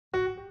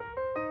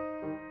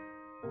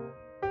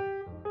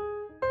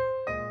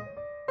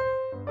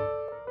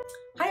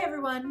Hi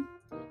everyone,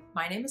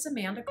 my name is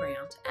Amanda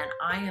Grant and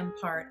I am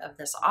part of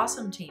this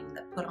awesome team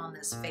that put on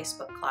this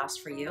Facebook class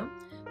for you.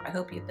 I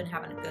hope you've been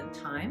having a good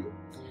time.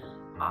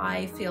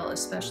 I feel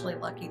especially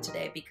lucky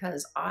today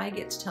because I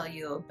get to tell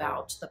you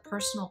about the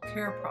personal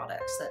care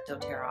products that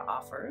doTERRA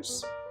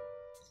offers.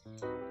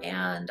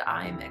 And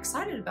I'm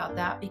excited about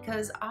that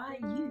because I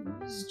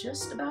use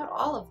just about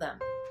all of them.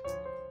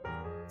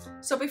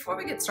 So before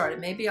we get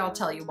started, maybe I'll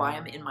tell you why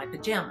I'm in my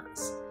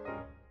pajamas.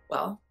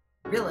 Well,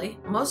 really,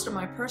 most of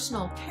my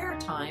personal care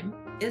time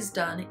is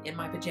done in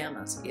my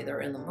pajamas, either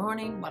in the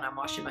morning when I'm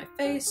washing my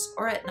face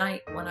or at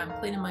night when I'm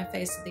cleaning my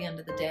face at the end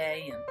of the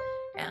day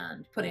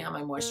and putting on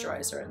my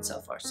moisturizer and so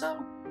forth.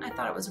 So I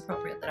thought it was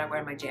appropriate that I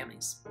wear my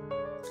jammies.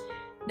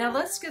 Now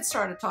let's get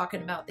started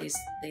talking about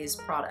these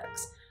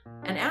products.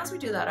 And as we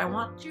do that, I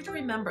want you to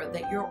remember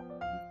that your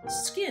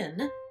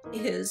skin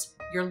is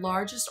your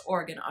largest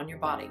organ on your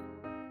body.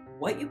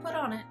 What you put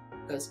on it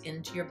goes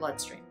into your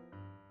bloodstream.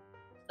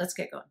 Let's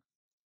get going.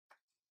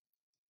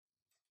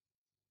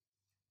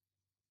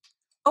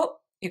 Oh,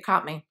 you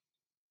caught me.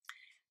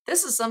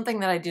 This is something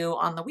that I do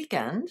on the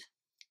weekend.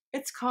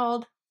 It's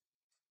called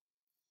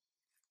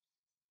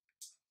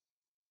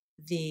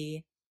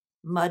the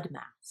mud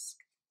mask.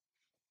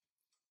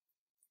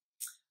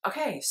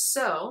 Okay,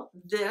 so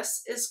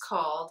this is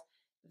called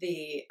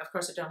of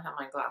course I don't have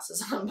my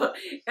glasses on, but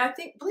I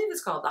believe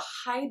it's called the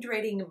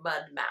hydrating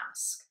mud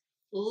mask.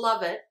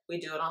 Love it. We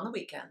do it on the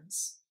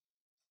weekends.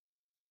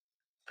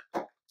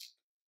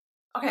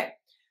 Okay.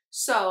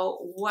 So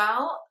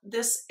while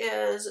this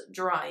is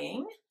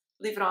drying,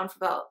 leave it on for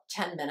about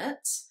 10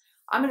 minutes.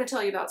 I'm going to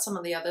tell you about some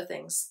of the other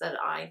things that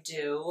I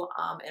do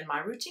in my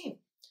routine,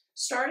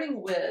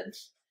 starting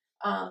with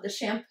the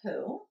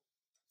shampoo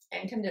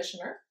and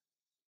conditioner.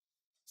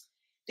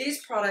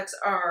 These products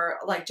are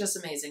like just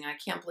amazing. I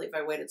can't believe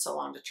I waited so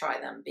long to try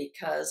them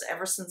because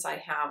ever since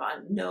I have,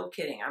 I'm no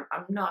kidding,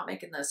 I'm not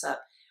making this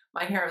up,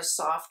 my hair is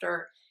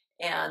softer.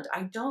 And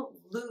I don't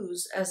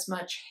lose as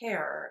much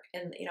hair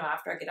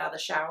after I get out of the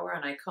shower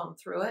and I comb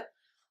through it.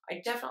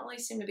 I definitely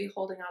seem to be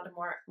holding on to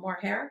more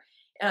hair.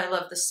 And I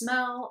love the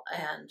smell,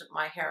 and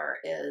my hair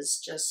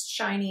is just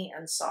shiny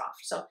and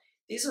soft. So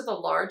these are the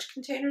large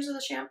containers of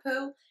the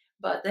shampoo,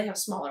 but they have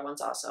smaller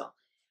ones also.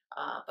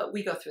 But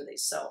we go through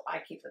these, so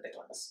I keep the big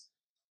ones.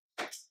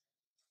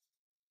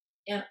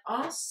 And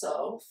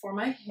also for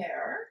my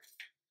hair,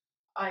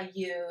 I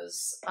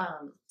use,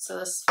 so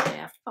this is funny,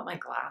 I have to put my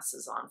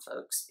glasses on,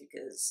 folks,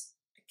 because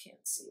I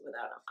can't see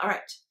without them. All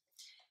right,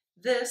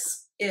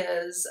 this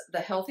is the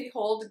Healthy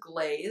Hold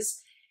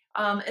Glaze.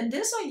 And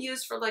this I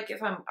use for like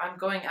if I'm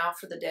going out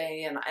for the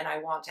day and I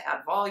want to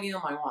add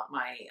volume, I want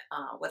my,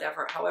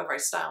 however I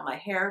style my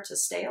hair to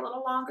stay a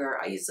little longer,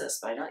 I use this,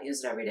 but I don't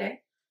use it every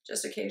day,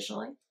 just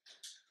occasionally.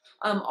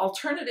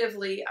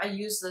 Alternatively, I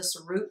use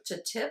this Root to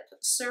Tip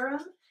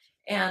serum.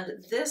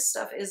 And this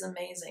stuff is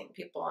amazing,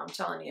 people, I'm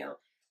telling you.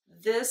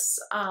 This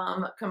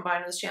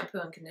combined with shampoo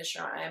and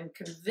conditioner, I am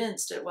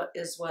convinced it what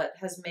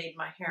has made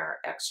my hair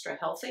extra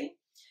healthy.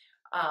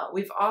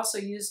 We've also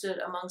used it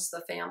amongst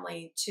the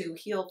family to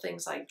heal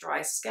things like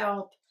dry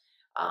scalp,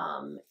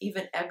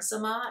 even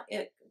eczema,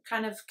 it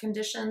kind of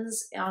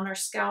conditions on our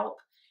scalp.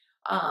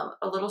 A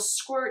little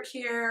squirt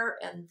here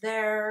and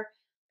there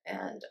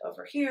and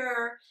over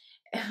here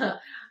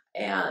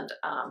and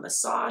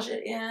massage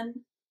it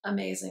in.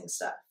 Amazing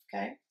stuff.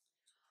 Okay.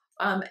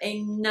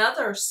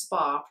 Another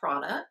spa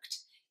product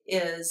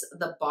is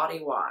the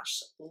body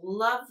wash.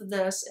 Love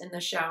this in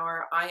the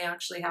shower. I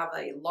actually have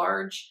a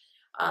large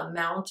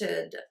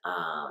mounted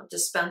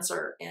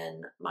dispenser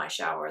in my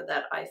shower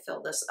that I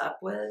fill this up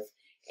with.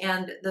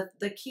 And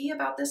the key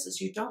about this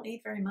is you don't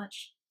need very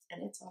much,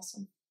 and it's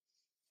awesome.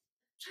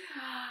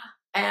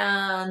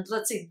 And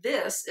let's see,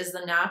 this is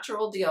the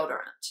natural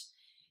deodorant.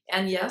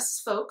 And yes,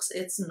 folks,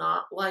 it's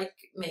not like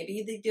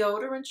maybe the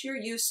deodorant you're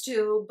used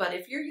to, but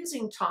if you're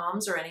using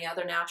Tom's or any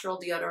other natural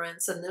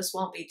deodorants, then this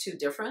won't be too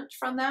different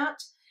from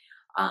that.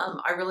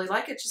 I really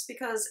like it just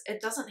because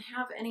it doesn't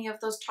have any of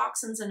those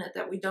toxins in it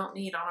that we don't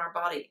need on our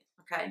body,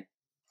 okay?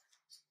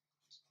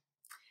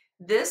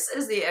 This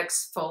is the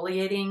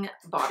exfoliating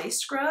body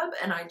scrub,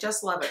 and I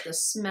just love it. The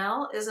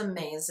smell is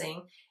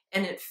amazing,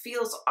 and it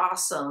feels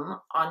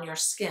awesome on your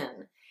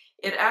skin.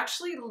 It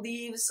actually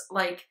leaves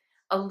like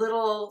a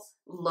little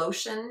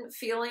lotion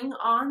feeling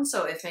on.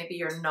 So if maybe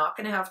you're not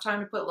going to have time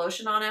to put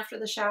lotion on after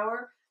the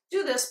shower,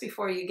 do this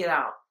before you get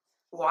out.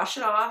 Wash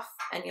it off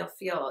and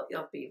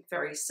you'll be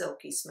very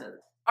silky smooth.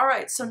 All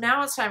right, so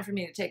now it's time for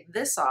me to take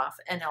this off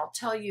and I'll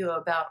tell you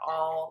about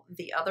all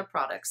the other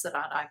products that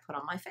I put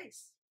on my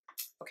face.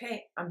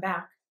 Okay, I'm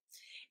back.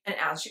 And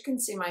as you can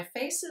see, my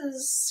face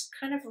is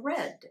kind of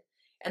red.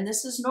 And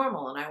this is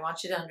normal, and I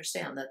want you to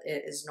understand that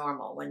it is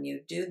normal. When you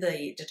do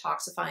the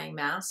detoxifying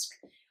mask,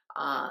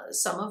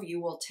 some of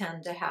you will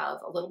tend to have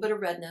a little bit of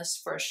redness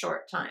for a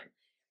short time,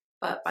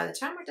 but by the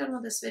time we're done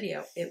with this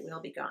video, it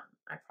will be gone,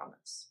 I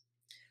promise.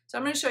 So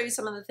I'm going to show you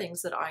some of the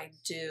things that I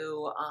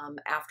do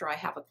after I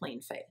have a clean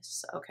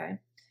face, okay?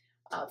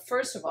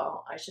 First of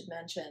all, I should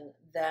mention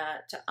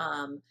that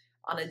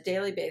On a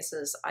daily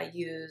basis, I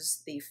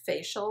use the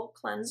facial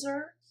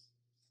cleanser,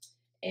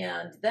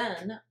 and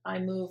then I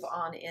move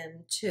on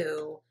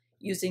into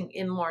using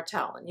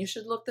Immortelle. And you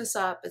should look this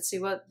up and see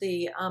what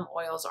the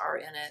oils are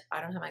in it. I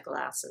don't have my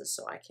glasses,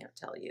 so I can't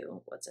tell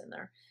you what's in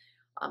there.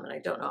 And I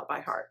don't know it by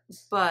heart.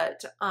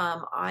 But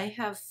I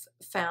have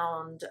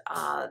found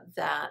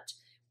that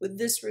with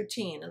this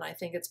routine, and I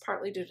think it's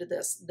partly due to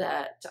this,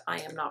 that I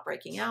am not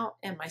breaking out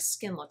and my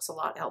skin looks a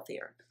lot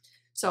healthier.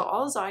 So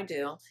all I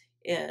do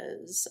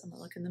is, I'm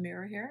gonna look in the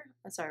mirror here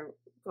as I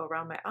go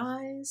around my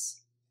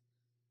eyes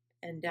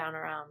and down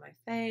around my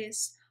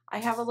face. I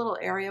have a little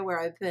area where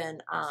I've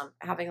been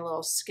having a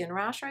little skin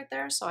rash right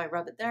there, so I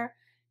rub it there,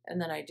 and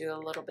then I do a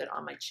little bit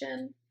on my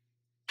chin,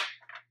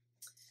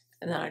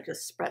 and then I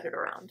just spread it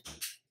around.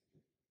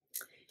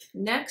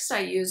 Next,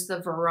 I use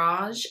the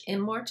Virage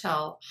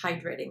Immortelle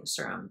Hydrating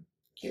Serum.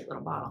 Cute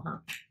little bottle,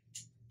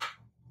 huh?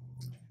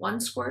 1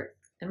 squirt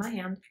in my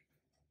hand.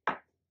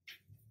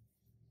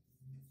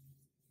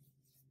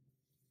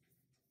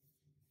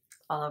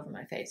 All over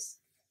my face.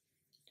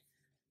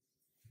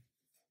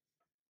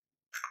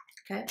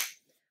 Okay,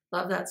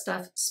 love that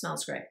stuff,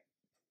 smells great.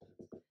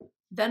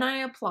 Then I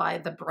apply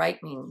the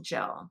brightening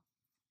gel.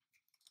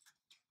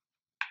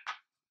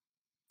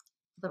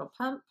 Little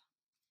pump.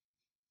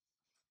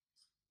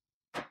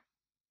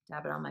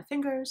 Dab it on my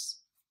fingers.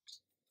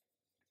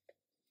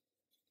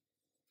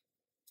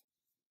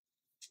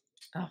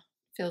 Oh,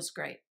 feels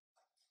great.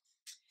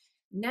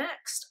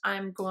 Next,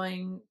 I'm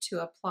going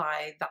to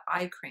apply the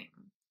eye cream.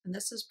 And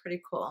this is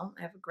pretty cool.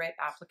 I have a great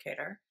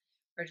applicator.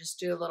 Or just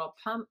do a little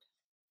pump.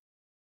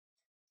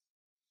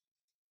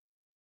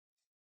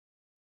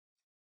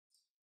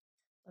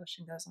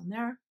 Lotion goes on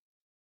there.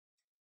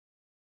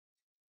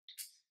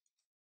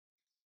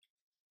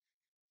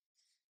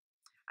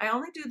 I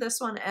only do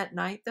this one at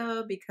night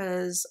though,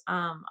 because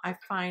I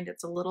find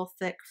it's a little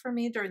thick for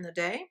me during the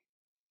day.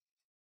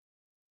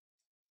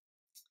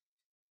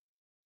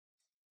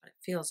 But it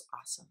feels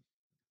awesome.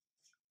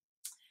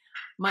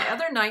 My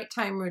other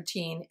nighttime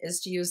routine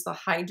is to use the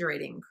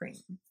hydrating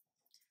cream.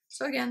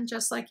 So again,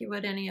 just like you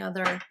would any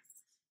other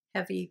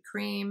heavy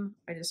cream,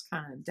 I just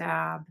kind of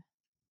dab,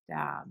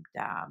 dab,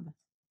 dab,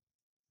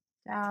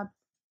 dab.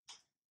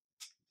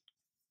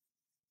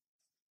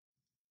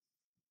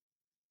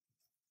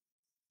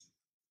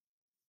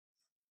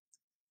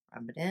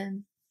 Rub it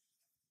in.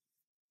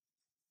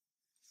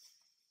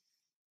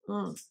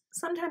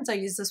 Sometimes I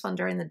use this one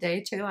during the day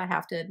too, I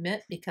have to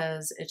admit,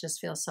 because it just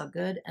feels so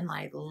good and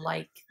I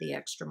like the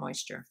extra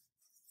moisture.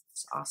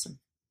 It's awesome.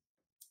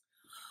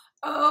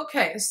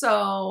 Okay,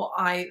 so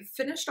I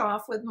finished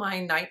off with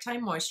my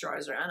nighttime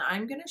moisturizer, and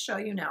I'm going to show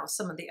you now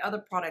some of the other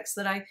products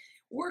that I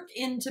work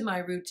into my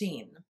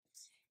routine.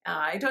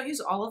 I don't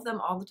use all of them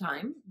all the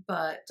time,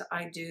 but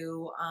I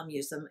do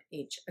use them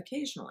each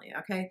occasionally.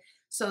 Okay,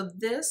 so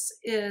this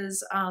is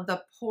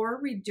the pore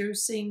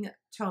reducing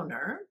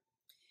toner.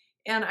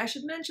 And I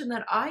should mention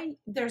that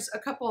there's a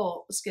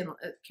couple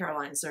skincare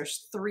lines.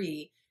 There's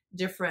 3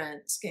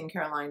 different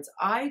skincare lines.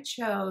 I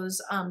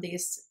chose the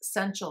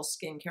Essential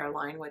skincare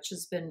line, which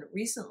has been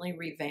recently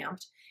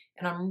revamped,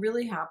 and I'm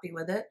really happy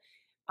with it.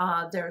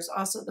 There's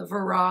also the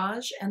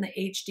Virage and the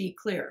HD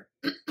Clear.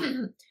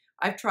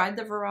 I've tried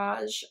the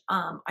Virage.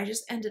 I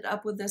just ended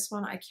up with this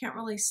one. I can't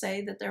really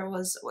say that there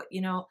was,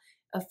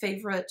 a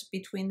favorite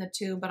between the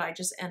two, but I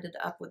just ended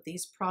up with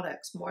these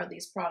products, more of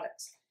these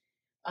products.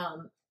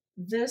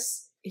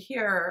 This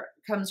here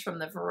comes from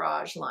the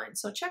Virage line.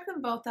 So check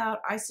them both out.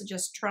 I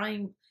suggest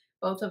trying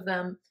both of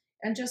them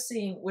and just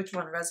seeing which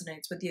one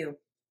resonates with you.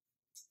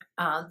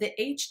 The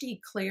HD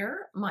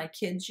Clear, my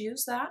kids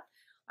use that.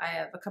 I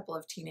have a couple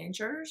of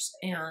teenagers,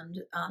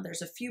 and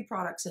there's a few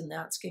products in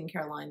that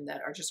skincare line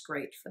that are just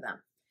great for them.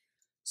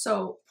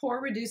 So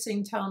pore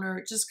reducing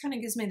toner just kind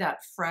of gives me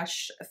that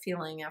fresh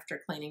feeling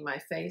after cleaning my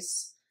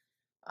face.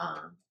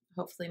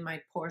 Hopefully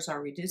my pores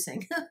are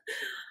reducing.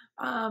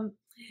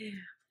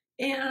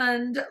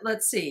 And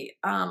let's see,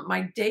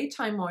 my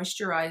daytime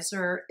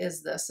moisturizer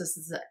is this. This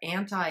is the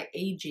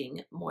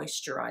anti-aging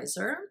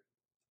moisturizer.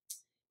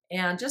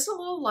 And just a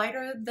little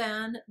lighter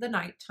than the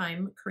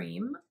nighttime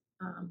cream,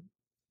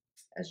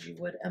 as you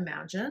would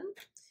imagine.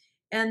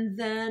 And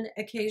then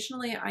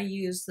occasionally I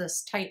use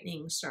this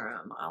tightening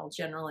serum. I'll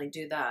generally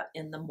do that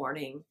in the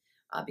morning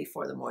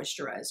before the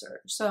moisturizer.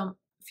 So a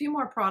few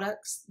more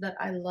products that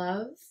I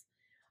love.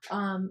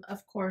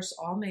 Of course,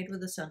 all made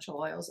with essential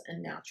oils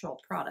and natural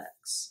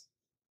products.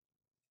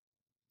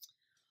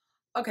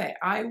 Okay,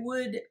 I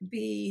would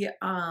be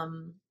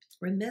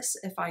remiss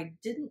if I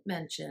didn't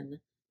mention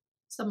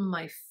some of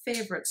my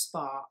favorite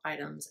spa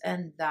items,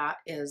 and that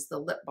is the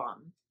lip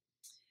balm.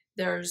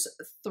 There's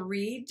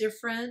 3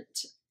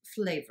 different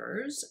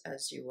flavors,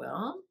 as you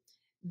will.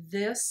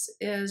 This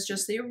is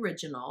just the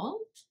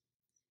original.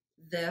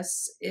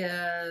 This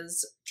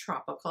is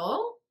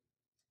tropical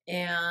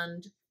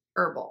and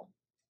herbal.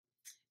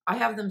 I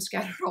have them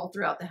scattered all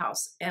throughout the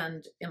house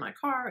and in my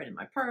car and in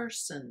my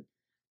purse, and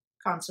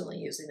constantly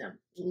using them.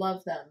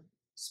 Love them.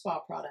 Spa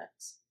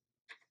products.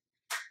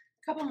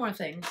 A couple more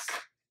things.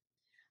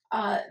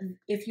 Uh,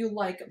 if you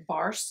like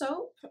bar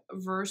soap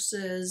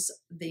versus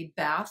the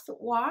bath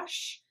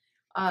wash,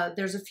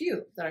 there's a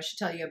few that I should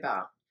tell you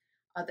about.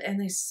 And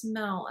they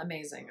smell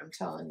amazing, I'm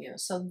telling you.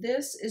 So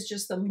this is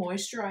just the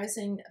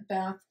moisturizing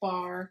bath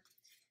bar.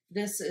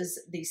 This is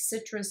the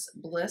Citrus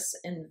Bliss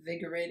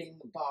Invigorating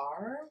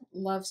Bar.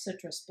 Love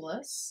Citrus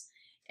Bliss.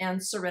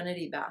 And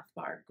Serenity Bath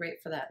Bar.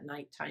 Great for that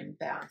nighttime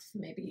bath.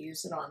 Maybe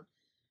use it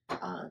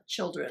on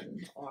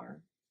children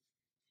or...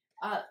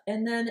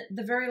 and then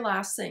the very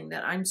last thing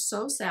that I'm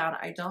so sad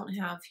I don't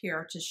have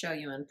here to show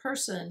you in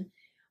person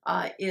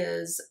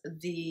is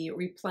the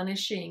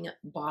replenishing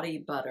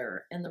body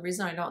butter. And the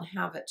reason I don't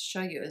have it to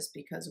show you is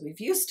because we've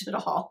used it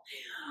all.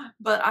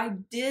 But I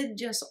did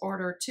just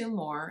order 2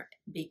 more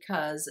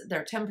because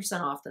they're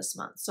 10% off this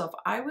month. So if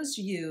I was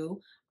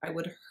you, I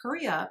would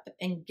hurry up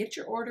and get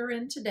your order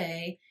in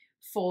today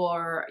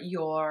for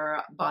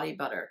your body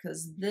butter,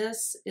 because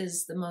this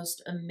is the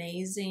most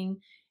amazing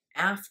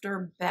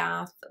after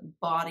bath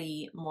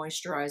body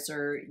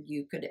moisturizer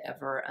you could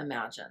ever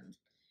imagine.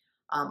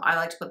 I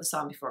like to put this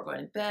on before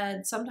going to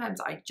bed.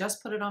 Sometimes I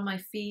just put it on my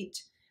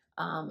feet,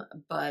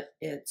 but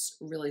it's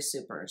really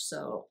super.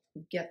 So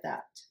get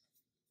that.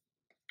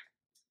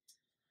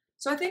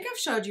 So I think I've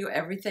showed you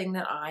everything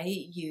that I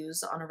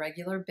use on a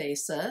regular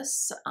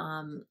basis,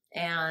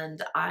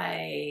 and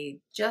I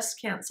just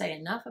can't say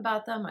enough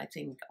about them. I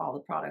think all the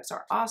products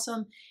are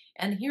awesome,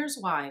 and here's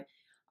why.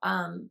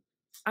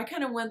 I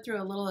kind of went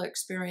through a little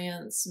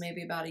experience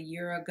maybe about a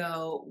year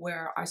ago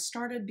where I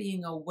started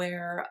being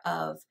aware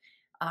of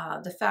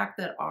the fact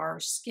that our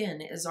skin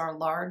is our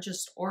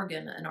largest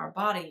organ in our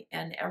body,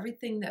 and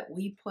everything that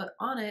we put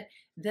on it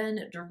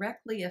then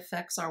directly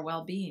affects our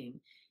well-being.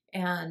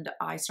 And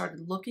I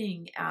started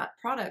looking at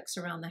products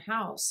around the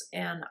house,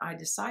 and I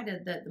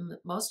decided that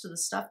most of the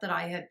stuff that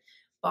I had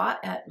bought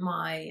at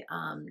my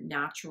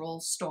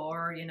natural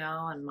store, you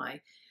know, and my,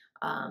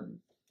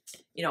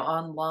 you know,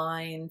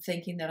 online,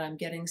 thinking that I'm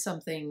getting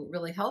something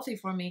really healthy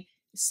for me,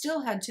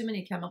 still had too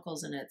many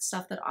chemicals in it,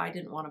 stuff that I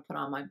didn't want to put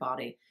on my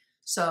body.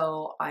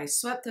 So I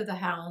swept through the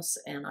house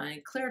and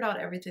I cleared out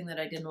everything that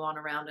I didn't want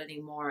around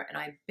anymore, and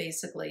I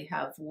basically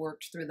have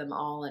worked through them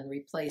all and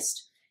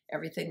replaced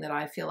everything that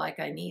I feel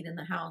like I need in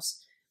the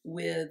house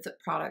with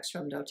products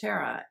from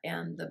doTERRA.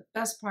 And the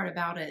best part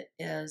about it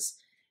is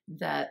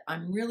that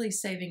I'm really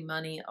saving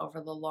money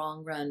over the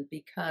long run,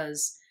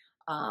 because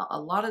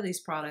a lot of these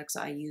products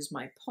I use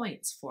my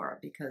points for,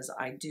 because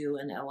I do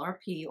an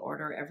LRP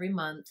order every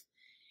month.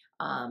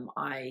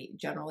 I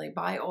generally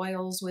buy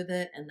oils with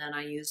it, and then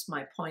I use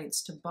my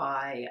points to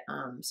buy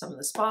some of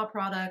the spa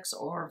products,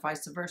 or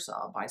vice versa.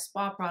 I'll buy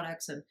spa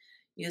products and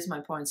use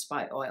my points to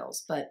buy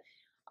oils. But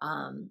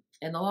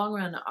in the long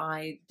run,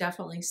 I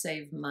definitely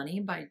save money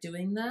by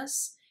doing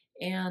this,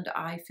 and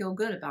I feel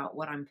good about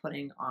what I'm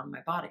putting on my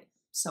body.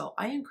 So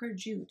I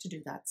encourage you to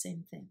do that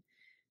same thing.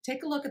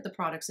 Take a look at the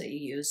products that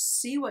you use,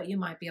 see what you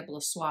might be able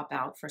to swap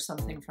out for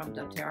something from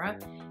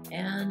doTERRA,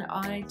 and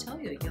I tell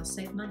you, you'll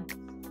save money.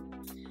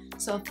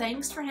 So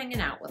thanks for hanging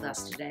out with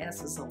us today.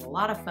 This is a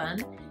lot of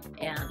fun,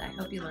 and I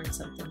hope you learned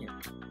something new.